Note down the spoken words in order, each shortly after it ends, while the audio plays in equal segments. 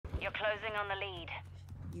You're closing on the lead.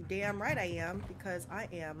 You damn right I am, because I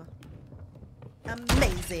am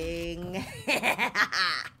amazing.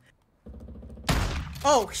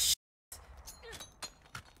 Oh, shit.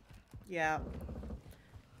 Yeah.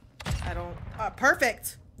 I don't...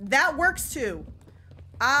 perfect. That works, too.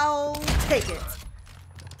 I'll take it.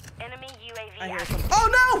 Enemy UAV I hear active. some...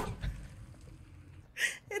 Oh, no!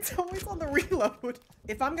 It's always on the reload.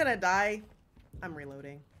 If I'm gonna die, I'm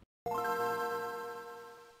reloading.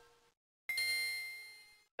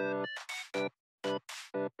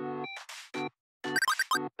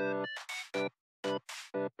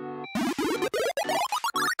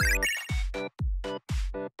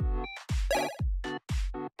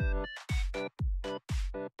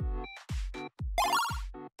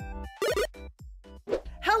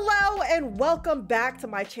 Hello and welcome back to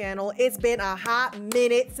my channel. It's been a hot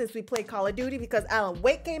minute since we played Call of Duty because Alan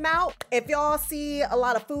Wake came out. If y'all see a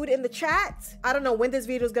lot of food in the chat, I don't know when this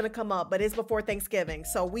video is gonna come up, but it's before Thanksgiving.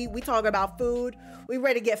 So we talk about food. We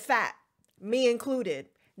ready to get fat, me included.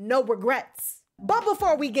 No regrets. But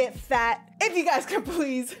before we get fat, if you guys can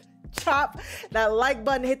please chop that like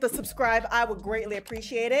button, hit the subscribe, I would greatly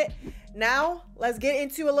appreciate it. Now, let's get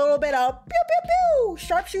into a little bit of Pew Pew Pew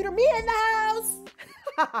Sharpshooter Mia in the house.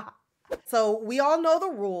 So we all know the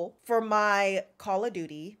rule for my Call of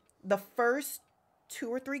Duty. The first 2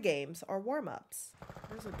 or 3 games are warm-ups.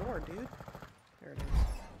 Where's the door, dude? There it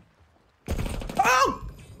is. Oh!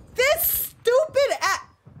 This stupid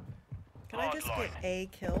Can I just get a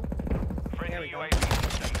kill? There we go.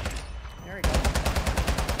 There we go.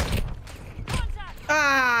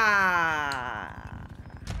 Ah!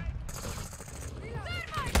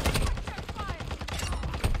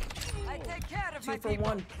 2 for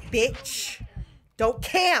 1, bitch. Don't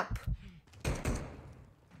camp.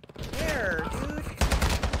 There, dude.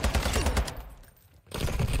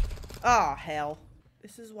 Oh, hell.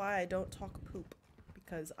 This is why I don't talk poop.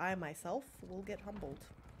 Because I myself will get humbled.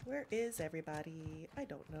 Where is everybody? I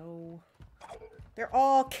don't know. They're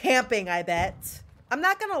all camping, I bet. I'm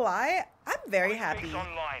not gonna lie. I'm very happy.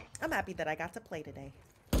 I'm happy that I got to play today.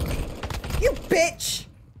 You bitch!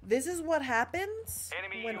 This is what happens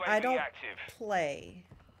when I don't play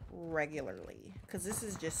regularly. Because this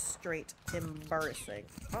is just straight embarrassing.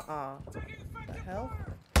 What the hell?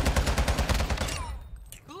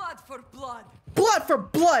 Blood for blood. Blood for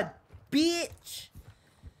blood, bitch!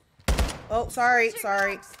 Oh, sorry.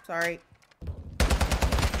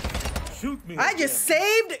 Shoot me. I just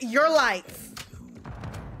saved your life.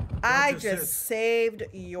 I just saved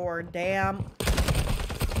your damn...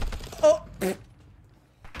 Oh!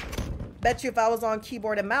 Bet you if I was on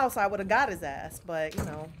keyboard and mouse, I would have got his ass. But, you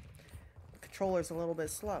know, the controller's a little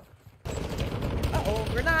bit slow. Uh-oh,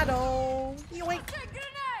 Grenado. Yoink.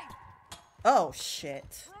 Oh,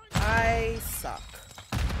 shit. I suck.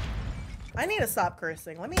 I need to stop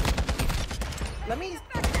cursing. Let me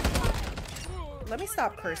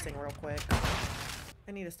stop cursing real quick.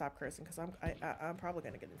 I need to stop cursing because I'm probably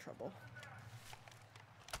gonna get in trouble.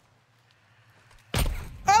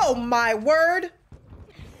 Oh my word!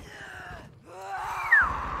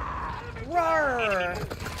 Roar!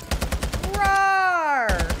 Roar!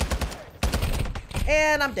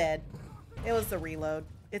 And I'm dead. It was the reload.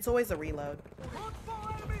 It's always a reload.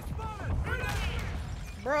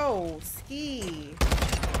 Bro, ski.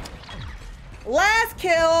 Last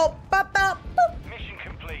kill. Bop, bop, boop. Mission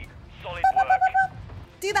complete. Solid Bop, bop, work. bop, bop.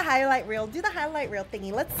 Do the highlight reel. Do the highlight reel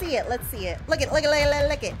thingy. Let's see it. Let's see it. Look it. Look it. Look it.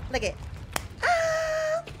 Look it. Look it.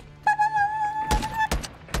 Ah. Bop, bop, bop, bop.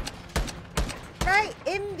 Right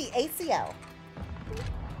in the ACL.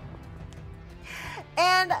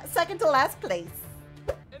 And second to last place.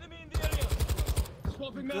 Enemy in the area.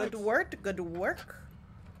 Swapping Good work. Good work.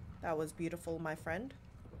 That was beautiful, my friend.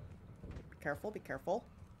 Be careful. Be careful.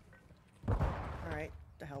 Alright,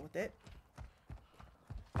 the hell with it.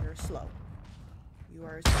 You're slow. You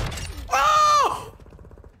are slow. Oh!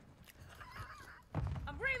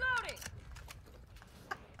 I'm reloading.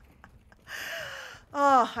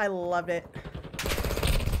 Oh, I loved it.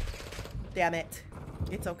 Damn it.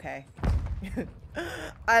 It's okay.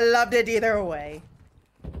 I loved it either way.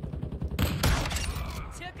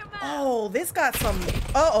 Oh, this got some...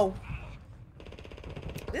 Uh-oh.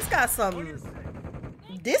 This got some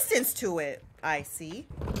distance to it. I see.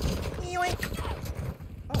 Yoink.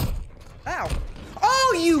 Oh. Ow.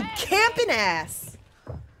 Oh, you camping ass.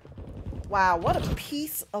 Wow, what a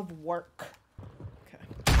piece of work. Okay.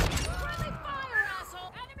 Friendly fire,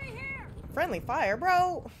 asshole. Enemy here. Friendly fire,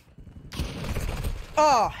 bro.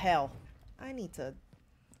 Oh, hell. I need to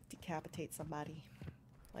decapitate somebody.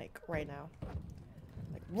 Like, right now.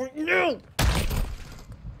 Like, right now.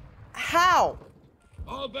 How?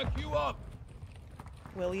 I'll back you up.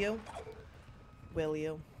 Will you? Will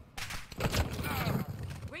you?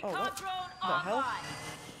 Recon what? drone The hell? online.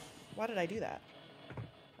 Why did I do that?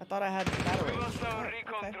 I thought I had battle range. Hostile Oh,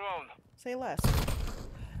 recon okay. drone. Say less.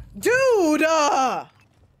 Dude!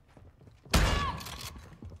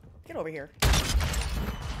 Get over here.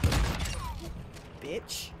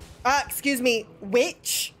 Bitch. Excuse me.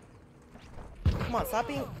 Witch. Come on, stop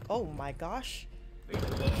being... Oh my gosh.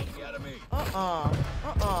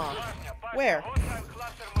 Where? Hostile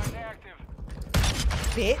cluster mine active.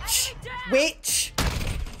 Bitch. Witch.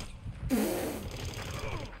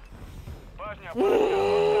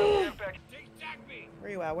 Hostile impact. Attack me.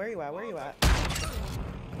 Where you at? Where you at? Where you at?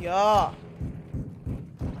 Yeah.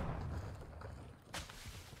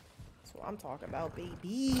 That's what I'm talking about,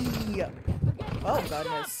 baby. Oh,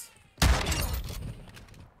 goodness.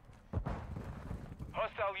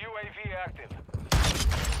 Hostile UAV active.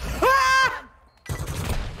 Ah!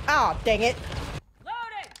 Oh, dang it.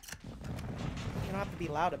 Loading. You don't have to be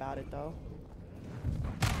loud about it, though.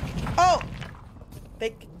 Oh!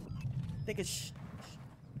 They could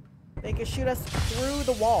shoot us through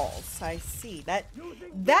the walls. I see. That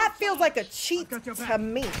feels like a cheat to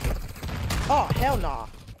me. Oh, hell nah.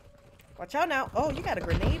 Watch out now. Oh, you got a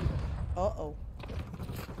grenade? Uh-oh.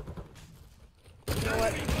 You know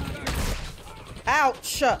what?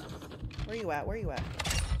 Ouch! Where you at? Where you at?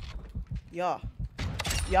 Yeah.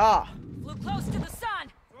 Yeah. Flew close to the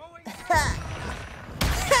sun.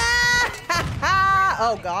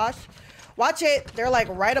 Oh gosh. Watch it. They're like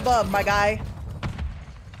right above, my guy.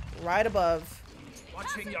 Right above.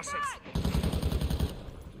 Watching yourself.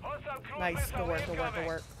 Hostile cruise Nice. missile Good work, good work, good incoming.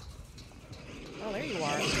 work. Oh, there you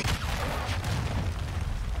are.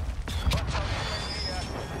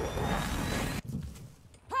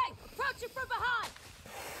 Hey, approaching from behind.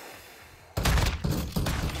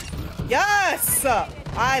 Yes!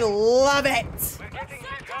 I love it! We're getting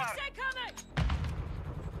this hard. Stay coming.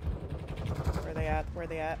 Where they at? Where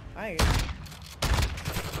they at?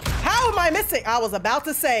 How am I missing? I was about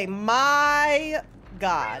to say, my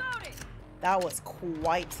God. Reloading. That was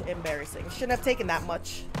quite embarrassing. Shouldn't have taken that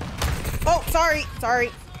much. Oh, sorry. Sorry.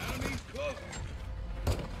 Enemies close.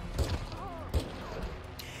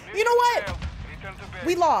 You know what? Return to base.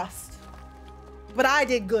 We lost. But I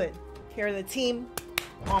did good. Carry the team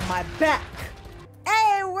on my back.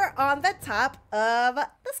 Hey, we're on the top of the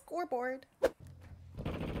scoreboard.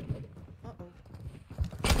 Uh-oh.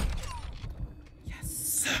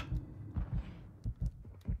 Yes.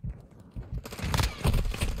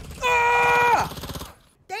 Ah!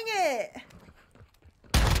 Dang it.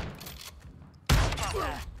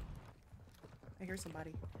 I hear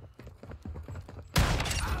somebody.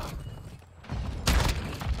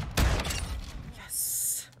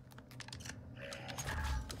 Yes.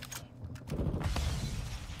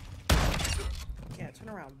 Yeah, turn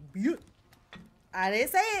around. I didn't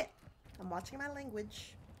say it. I'm watching my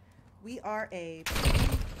language. We are a...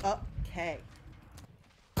 Okay.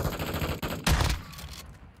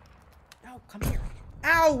 No, come here.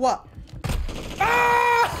 Ow!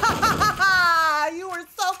 Ah! You were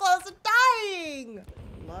so close to dying!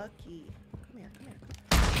 Lucky. Come here, come here.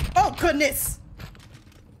 Oh, goodness!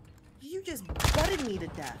 You just butted me to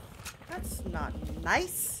death. That's not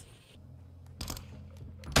nice.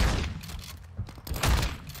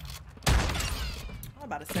 I'm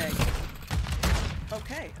about to say.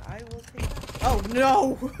 Okay, I will take that. Oh,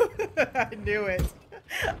 no! I knew it.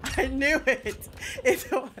 I knew it.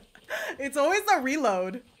 It's always a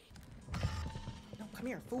reload. No, come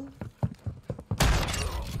here, fool.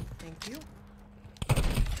 Thank you.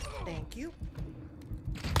 Thank you.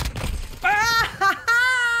 Ah!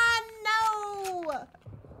 No!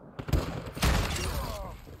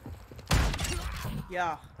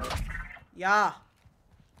 Yeah. Yeah.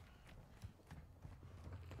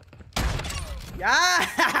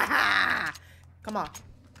 Yeah! Come on.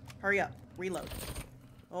 Hurry up. Reload.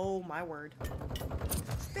 Oh, my word.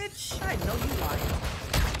 Bitch, I know you lying.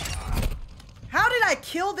 How did I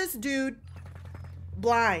kill this dude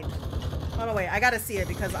blind? Oh, no, wait. I gotta see it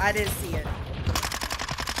because I didn't see it.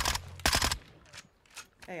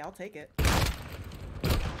 Hey, I'll take it.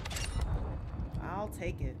 I'll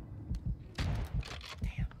take it.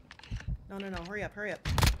 Damn. No, no, no. Hurry up. Hurry up.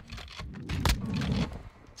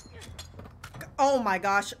 Oh my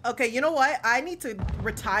gosh. Okay, you know what? I need to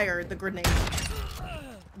retire the grenade.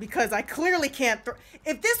 Because I clearly can't throw.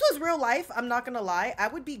 If this was real life, I'm not gonna lie, I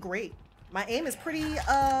would be great. My aim is pretty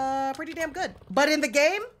damn good. But in the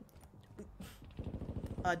game,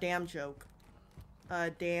 a damn joke. A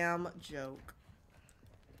damn joke.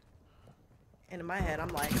 And in my head, I'm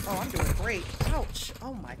like, oh, I'm doing great. Ouch.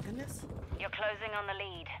 Oh my goodness. You're closing on the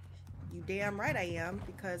lead. You damn right I am,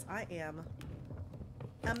 because I am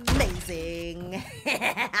amazing.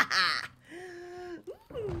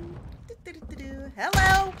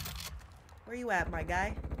 Hello. Where you at, my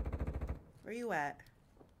guy? Where you at?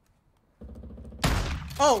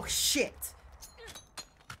 Oh, shit.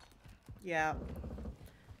 Yeah.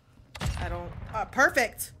 I don't...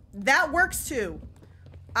 perfect. That works, too.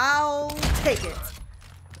 I'll take it.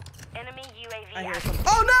 Enemy UAV I hear active. some...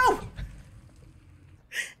 Oh, no!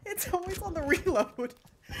 It's always on the reload.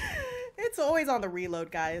 It's always on the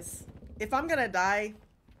reload, guys. If I'm gonna die,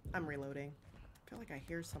 I'm reloading. I feel like I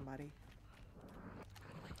hear somebody.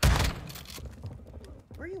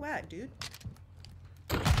 Where you at, dude?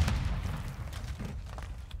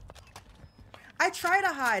 I try to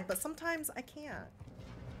hide, but sometimes I can't.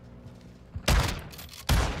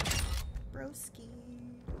 Broski.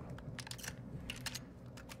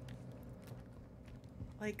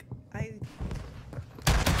 Like,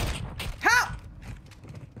 How?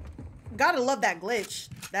 Gotta love that glitch.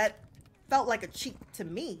 That felt like a cheat to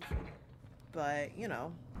me. But, you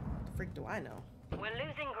know, the freak do I know? We're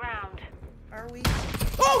losing ground. Are we?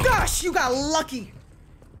 Oh gosh, you got lucky.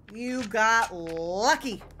 You got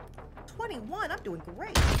lucky. 21, I'm doing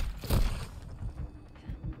great.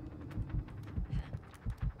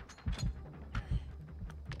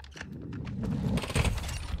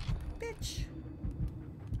 Bitch.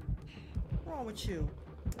 What's wrong with you?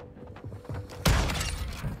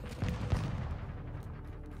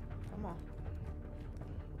 Come on.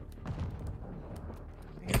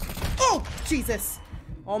 Oh, Jesus.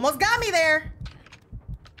 Almost got me there.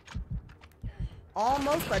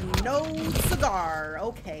 Almost a no cigar.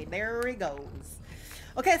 Okay, there he goes.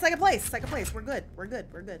 Okay, second place. Second place. We're good. We're good.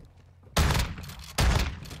 We're good.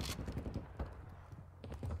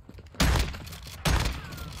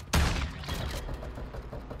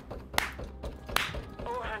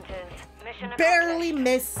 All hunters, mission Barely accomplished.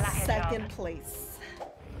 missed Lack a second job. place.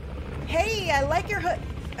 Hey, I like your hood.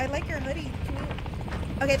 I like your hoodie. Can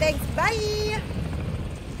you... Okay, thanks. Bye.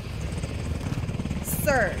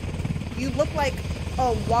 Sir, you look like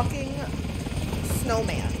a walking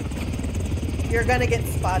snowman. You're gonna get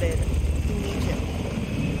spotted immediately.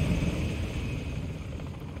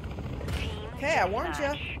 Team Okay, I warned you.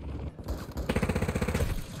 deathmatch.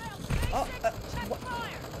 Oh,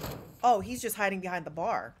 oh, he's just hiding behind the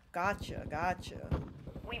bar. Gotcha, gotcha.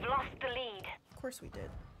 We've lost the lead. Of course we did.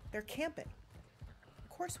 They're camping. Of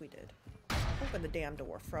course we did. Open the damn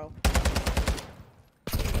door, fro.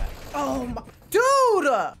 Oh my, dude!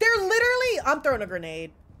 They're literally, I'm throwing a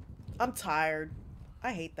grenade. I'm tired.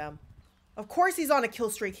 I hate them. Of course he's on a kill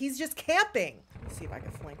streak. He's just camping. Let's see if I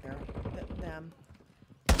can flank them.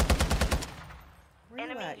 Where you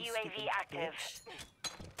Enemy at, you UAV stupid active. bitch?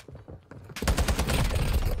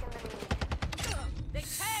 They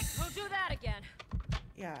tagged. We'll do that again.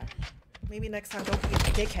 Yeah. Maybe next time don't be a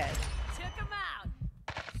dickhead. Took him out.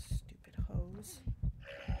 Stupid hose.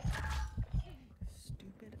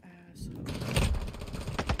 Stupid ass hose.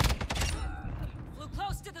 Flew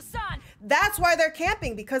close to the sun. That's why they're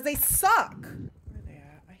camping, because they suck. Where are they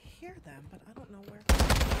at? I hear them, but I don't know where.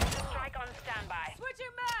 Strike on standby.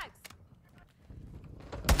 Switching mags.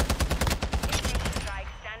 Engaging strike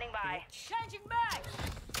standing by. Changing mags.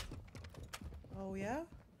 Oh, yeah?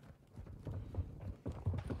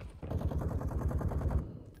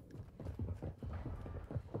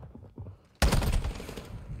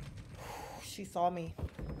 She saw me.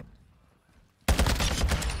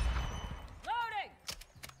 Loading.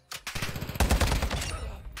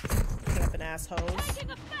 Picking up an asshole. Taking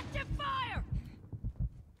effective fire.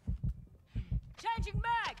 Changing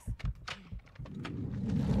mags.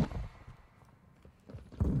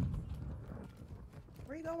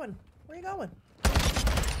 Where you going? Where you going?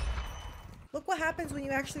 Look what happens when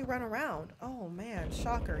you actually run around. Oh man,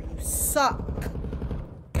 shocker, you suck.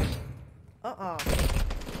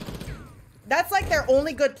 That's like their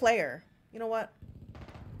only good player. You know what?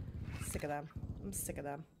 Sick of them. I'm sick of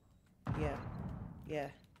them. Yeah. Yeah.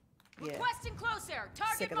 Yeah. Requesting close air. Sick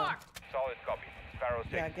Target of them. marked. Solid copy. Sparrow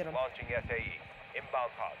 6, Yeah, get 'em. launching SAE.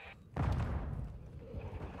 Inbound pod.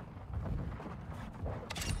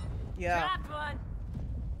 Yeah. Dropped one.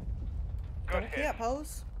 Good Don't hit. camp,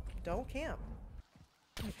 hoes. Don't camp.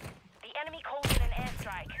 The enemy called in an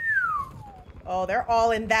airstrike. Oh, they're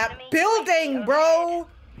all in that Enemy building, UAV bro.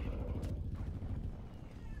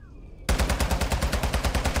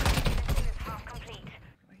 Mission is half complete.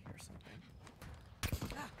 I hear something.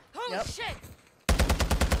 Holy Yep. shit.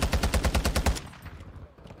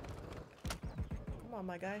 Come on,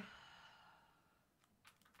 my guy.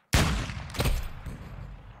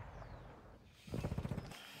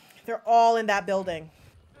 They're all in that building.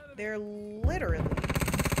 They're literally.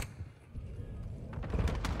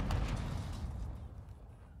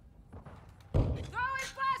 Throwing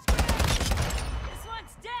flash grenade! This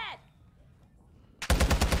one's dead!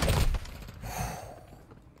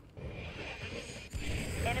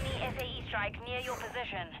 Enemy SAE strike near your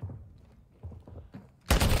position.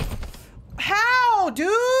 How, dude?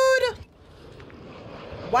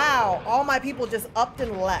 Wow, all my people just upped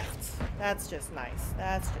and left. That's just nice.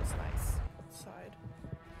 That's just nice. Side.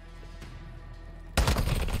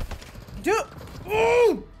 Dude!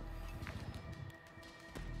 Ooh!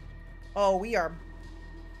 Oh, we are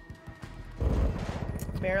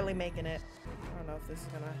barely making it. I don't know if this is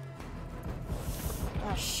gonna...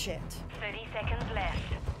 Oh, shit. 30 seconds left.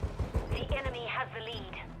 The enemy has the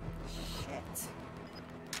lead. Shit.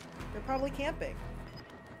 They're probably camping.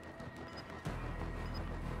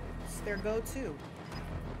 It's their go-to.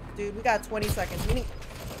 Dude, we got 20 seconds. We need...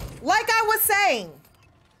 Like I was saying!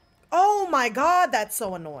 Oh my god, that's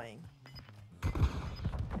so annoying.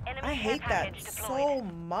 Enemy I hate that so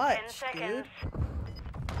much, 10 dude. seconds.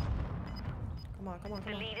 Come on, come on, The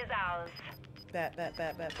come on. lead is ours. Bet, bet,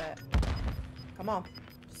 bet, bet, bet. Come on.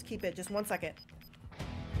 Just keep it. Just 1 second.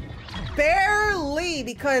 Barely,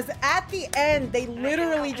 because at the end, they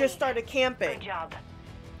literally just started camping. Good job.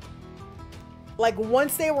 Like,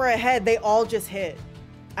 once they were ahead, they all just hit.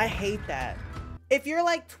 I hate that. If you're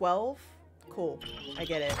like 12, cool. I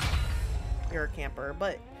get it. You're a camper.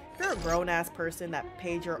 But if you're a grown-ass person that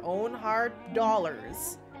paid your own hard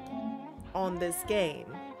dollars on this game,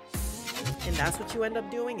 and that's what you end up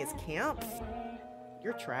doing is camp,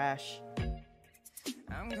 you're trash.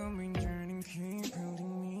 I'm gonna be turning, keep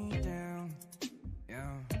holding me down.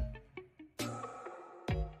 Yeah.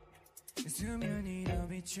 수면이 더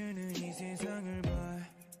비추는 이 세상을 봐.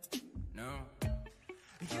 No.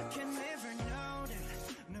 You can never know.